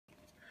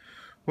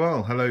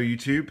Well, hello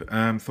YouTube.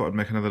 Thought I'd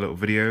make another little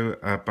video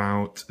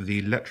about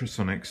the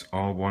Lectrosonics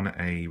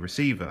R1a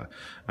receiver.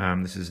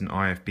 This is an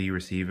IFB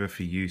receiver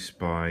for use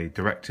by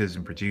directors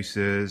and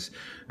producers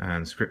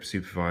and script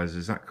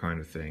supervisors, that kind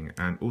of thing,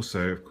 and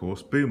also, of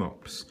course, boom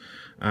ops.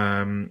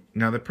 Now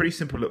they're pretty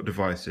simple little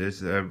devices.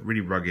 They're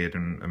really rugged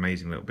and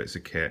amazing little bits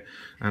of kit.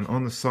 And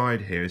on the side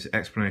here is an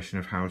explanation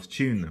of how to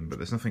tune them, but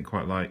there's nothing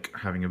quite like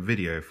having a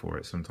video for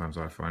it sometimes,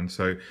 I find.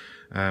 So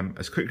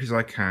as quickly as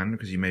I can,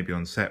 because you may be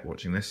on set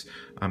watching this,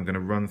 I'm going to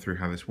run through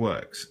how this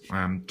works.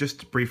 Just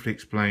to briefly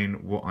explain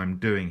what I'm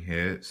doing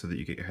here so that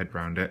you get your head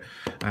around it.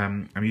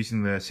 I'm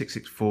using the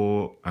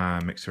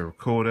 664 mixer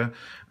recorder,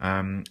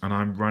 and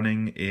I'm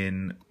running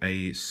in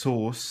a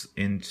source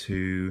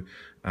into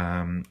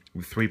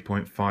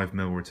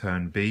 3.5mm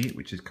return B,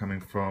 which is coming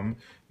from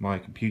my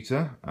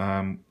computer,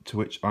 to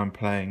which I'm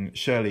playing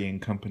Shirley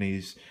and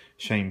Company's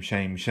Shame,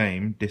 Shame,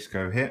 Shame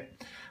disco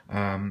hit.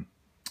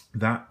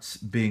 That's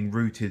being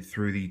routed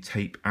through the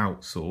tape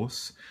out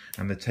source,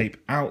 and the tape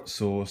out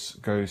source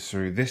goes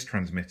through this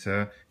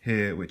transmitter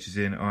here, which is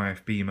in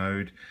IFB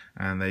mode,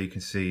 and there you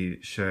can see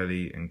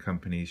Shirley and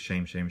Company's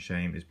Shame, Shame,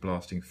 Shame is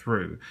blasting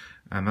through,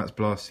 and that's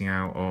blasting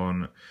out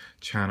on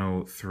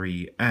channel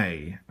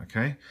 3A.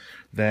 Okay,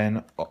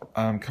 then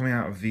coming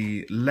out of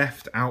the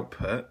left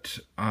output,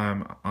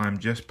 I'm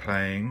just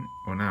playing,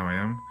 or now I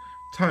am,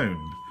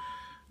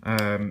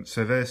 tone.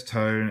 So there's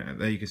tone,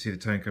 there you can see the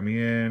tone coming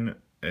in.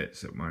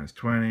 It's at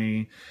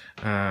 -20,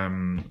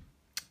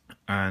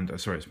 and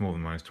sorry, it's more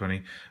than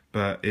 -20,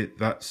 but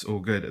that's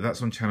all good.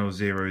 That's on channel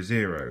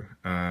 00.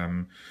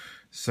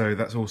 So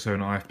that's also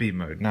in IFB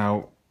mode.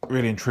 Now,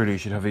 really and truly, you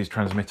should have these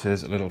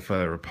transmitters a little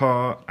further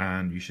apart,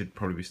 and you should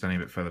probably be standing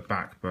a bit further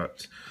back,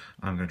 but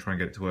I'm going to try and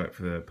get it to work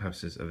for the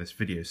purposes of this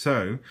video.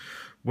 So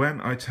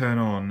when I turn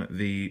on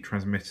the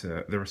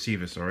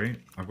receiver, sorry,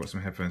 I've got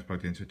some headphones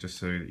plugged into it just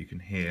so that you can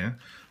hear.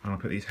 And I'll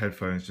put these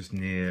headphones just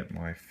near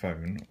my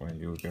phone where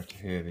you'll be able to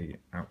hear the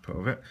output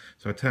of it.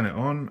 So I turn it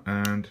on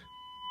and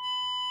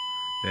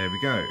there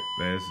we go,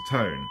 there's the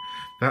tone.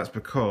 That's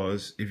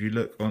because if you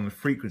look on the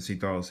frequency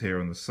dials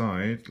here on the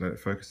side, let it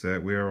focus there,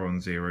 we are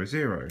on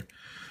 00.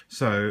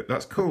 So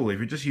that's cool. If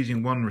you're just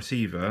using one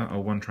receiver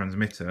or one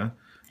transmitter,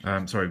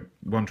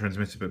 one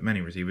transmitter but many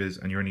receivers,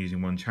 and you're only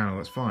using one channel,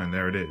 that's fine,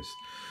 there it is.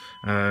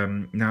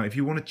 Now if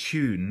you want to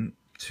tune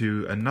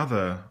to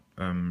another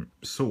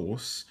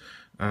source,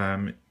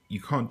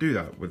 you can't do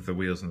that with the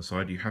wheels on the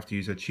side, you have to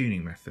use a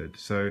tuning method.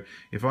 So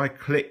if I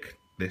click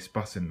this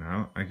button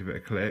now, I give it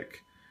a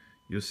click,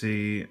 you'll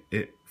see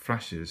it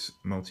flashes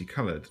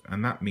multicolored,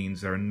 and that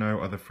means there are no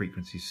other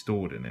frequencies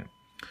stored in it.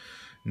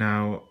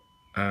 Now,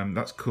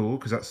 that's cool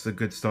because that's a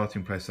good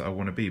starting place that I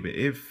want to be, but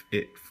if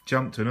it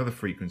jumped to another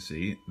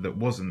frequency that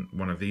wasn't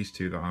one of these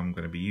two that I'm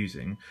going to be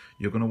using,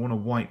 you're going to want to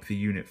wipe the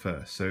unit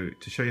first. So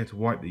to show you how to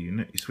wipe the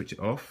unit, you switch it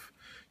off,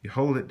 you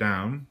hold it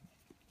down,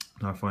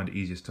 and I find it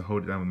easiest to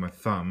hold it down with my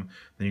thumb,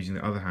 then using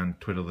the other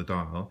hand twiddle the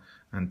dial,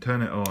 and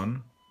turn it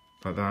on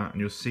like that, and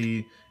you'll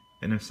see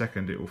in a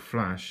second it will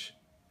flash.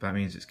 That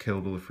means it's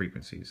killed all the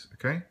frequencies,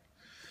 okay?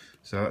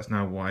 So that's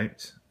now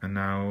wiped, and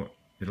now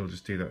it'll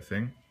just do that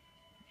thing.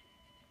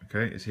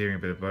 Okay, it's hearing a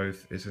bit of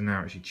both. It's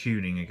now actually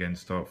tuning again,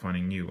 start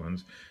finding new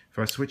ones. If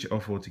I switch it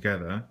off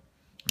altogether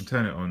and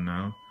turn it on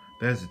now,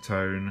 there's the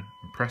tone,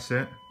 and press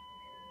it,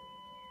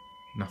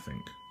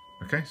 nothing.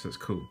 Okay, so that's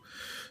cool.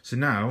 So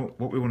now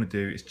what we want to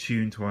do is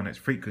tune to our next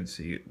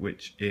frequency,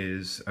 which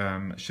is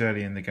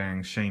Shirley and the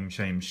Gang's Shame,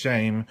 Shame,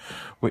 Shame,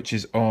 which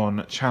is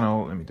on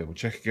channel, let me double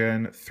check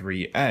again,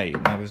 3A.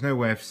 Now there's no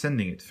way of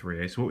sending it to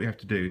 3A, so what we have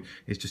to do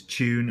is just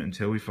tune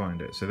until we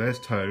find it. So there's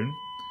tone.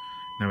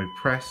 Now we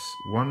press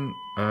one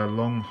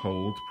long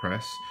hold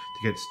press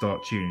to get to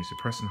start tuning. So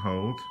press and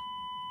hold.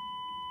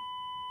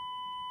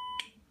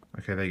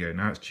 Okay, there you go,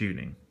 now it's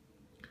tuning.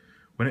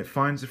 When it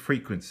finds a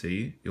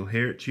frequency, you'll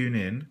hear it tune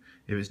in.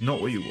 If it's not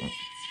what you want,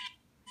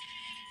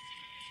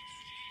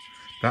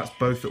 that's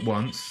both at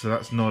once, so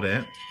that's not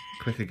it.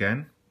 Click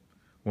again.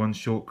 One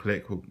short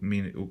click will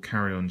mean it will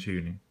carry on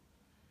tuning.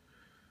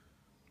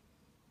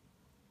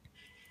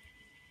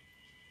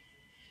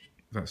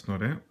 That's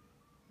not it.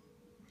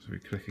 So we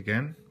click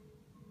again.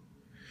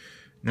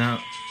 Now,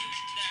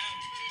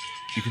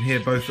 you can hear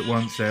both at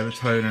once there, the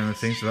tone and the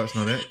thing, so that's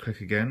not it.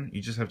 Click again.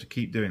 You just have to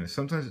keep doing this.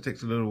 Sometimes it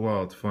takes a little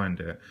while to find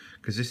it,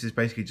 because this is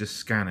basically just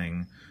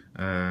scanning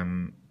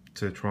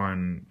to try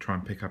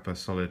and pick up a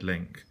solid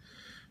link.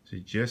 So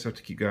you just have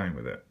to keep going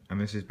with it. And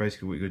this is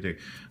basically what you're going to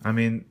do. I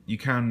mean, you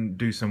can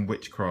do some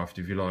witchcraft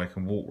if you like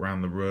and walk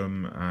around the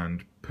room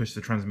and push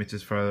the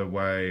transmitters further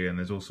away, and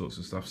there's all sorts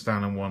of stuff.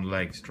 Stand on one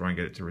leg to try and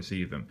get it to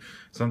receive them.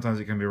 Sometimes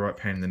it can be a right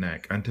pain in the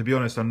neck. And to be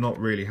honest, I'm not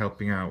really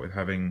helping out with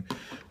having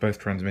both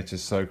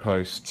transmitters so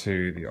close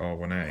to the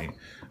R1A.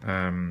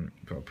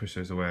 But I'll push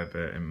those away a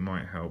bit, it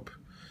might help.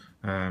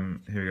 Here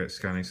we go, it's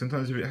scanning.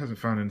 Sometimes if it hasn't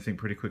found anything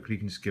pretty quickly, you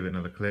can just give it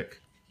another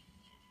click.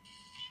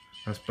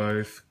 That's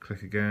both.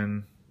 Click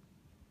again.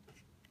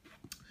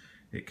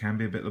 It can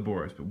be a bit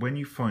laborious, but when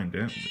you find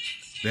it,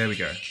 there we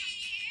go.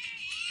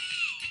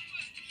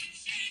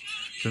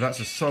 So that's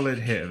a solid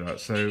hit of that.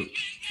 So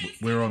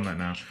we're on that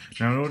now.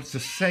 Now in order to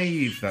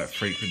save that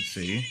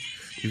frequency,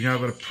 you've now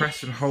got to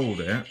press and hold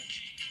it.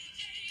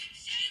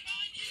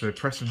 So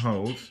press and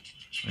hold,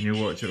 and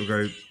you'll watch it will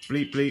go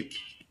bleep bleep.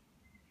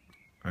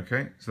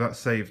 Okay, so that's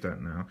saved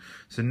that now.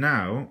 So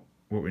now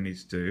what we need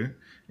to do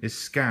is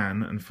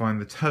scan and find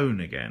the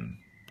tone again.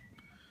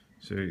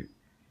 So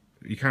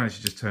you can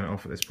actually just turn it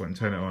off at this point and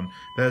turn it on.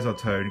 There's our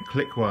tone.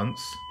 Click once,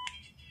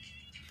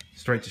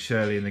 straight to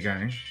Shirley and the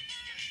gang.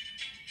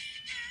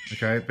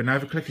 Okay, but now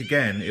if I click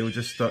again, it will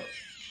just start.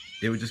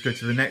 It will just go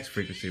to the next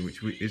frequency,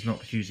 which is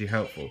not hugely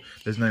helpful.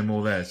 There's no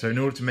more there. So in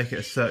order to make it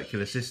a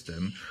circular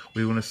system,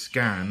 we want to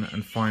scan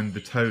and find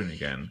the tone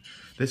again.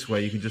 This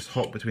way you can just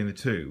hop between the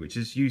two, which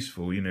is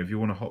useful, you know, if you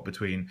want to hop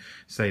between,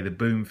 say, the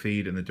boom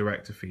feed and the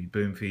director feed,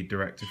 boom feed,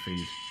 director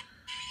feed.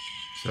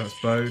 So that's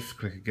both.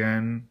 Click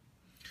again.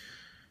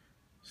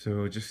 So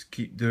we'll just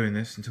keep doing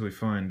this until we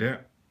find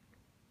it.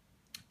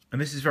 And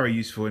this is very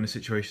useful in a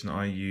situation that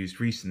I used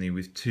recently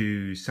with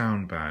two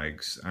sound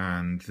bags,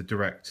 and the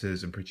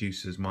directors and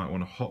producers might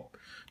want to hop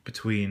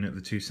between the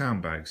two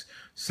sound bags.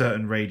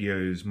 Certain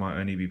radios might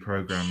only be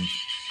programmed,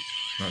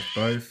 that's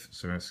both,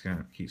 so I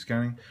keep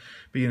scanning.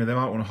 But you know, they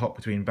might want to hop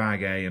between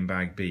bag A and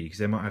bag B because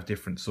they might have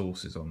different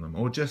sources on them.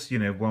 Or just, you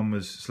know, if one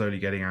was slowly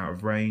getting out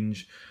of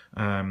range,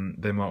 they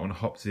might want to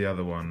hop to the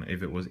other one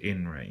if it was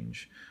in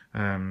range.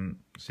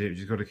 So you've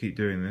just got to keep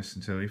doing this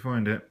until you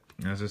find it.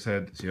 As I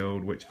said, it's the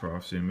old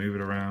witchcraft, so you move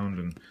it around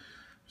and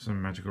for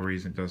some magical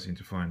reason it does seem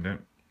to find it.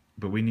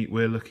 But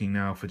we're looking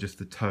now for just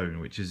the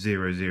tone, which is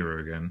 0, 0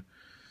 again.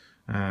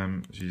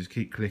 So you just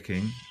keep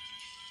clicking.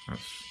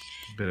 That's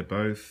a bit of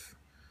both.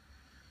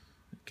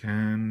 It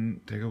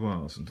can take a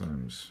while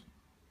sometimes.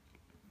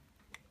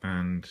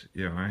 And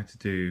yeah, I had to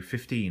do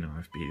 15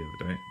 IFB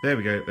the other day. There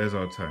we go, there's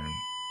our tone.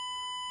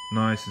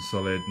 Nice and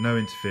solid, no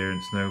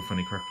interference, no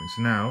funny crackling.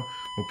 So now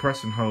we'll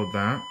press and hold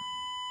that.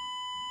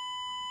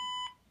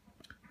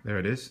 There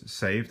it is,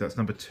 saved. That's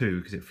number 2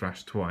 because it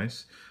flashed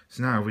twice.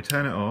 So now if we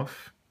turn it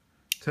off,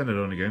 turn it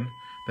on again,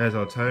 there's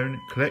our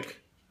tone,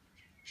 click.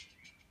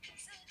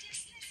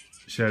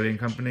 Shirley and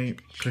Company,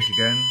 click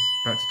again,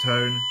 back to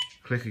tone,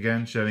 click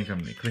again, Shirley and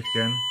Company, click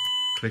again,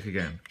 click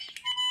again.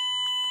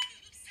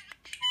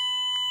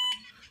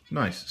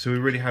 Nice, so we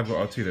really have got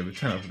our two there. We'll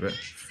turn it up a bit,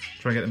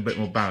 try and get them a bit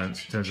more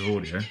balanced in terms of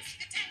audio.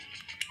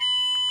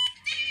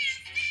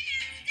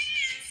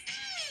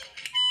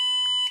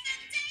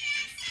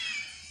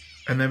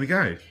 And there we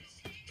go.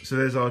 So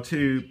there's our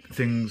two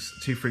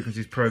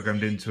frequencies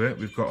programmed into it.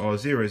 We've got our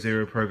 0,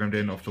 0 programmed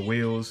in off the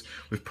wheels.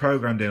 We've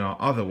programmed in our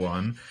other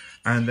one.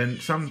 And then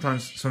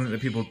sometimes something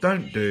that people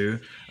don't do,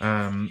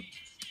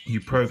 you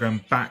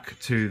program back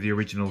to the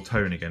original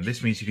tone again.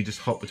 This means you can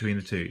just hop between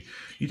the two.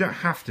 You don't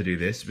have to do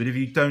this, but if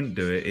you don't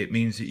do it, it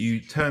means that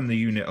you turn the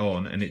unit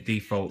on and it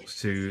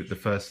defaults to the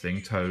first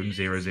thing, tone,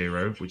 0,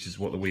 0, which is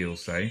what the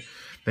wheels say.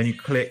 Then you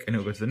click and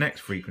it'll go to the next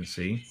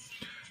frequency.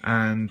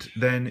 And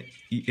then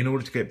in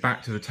order to get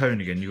back to the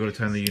tone again, you've got to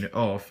turn the unit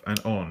off and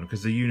on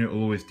because the unit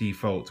will always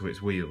default to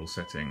its wheel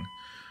setting.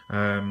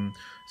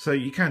 So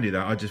you can do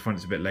that. I just find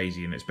it's a bit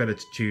lazy and it's better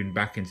to tune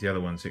back into the other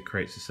one so it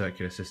creates a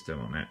circular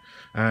system on it.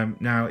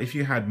 Now, if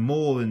you had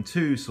more than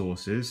 2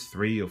 sources,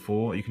 3 or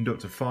 4, you can do up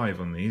to 5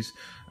 on these,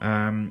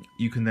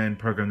 you can then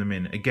program them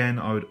in. Again,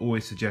 I would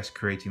always suggest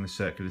creating the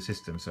circular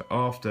system. So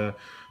after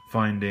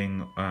finding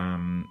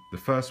the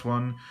first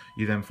one,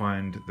 you then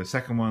find the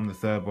second one, the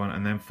third one,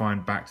 and then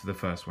find back to the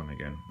first one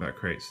again. That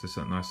creates this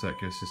nice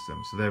circular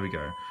system. So there we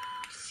go.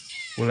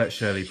 We'll let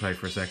Shirley play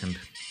for a second.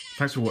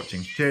 Thanks for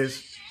watching.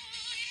 Cheers.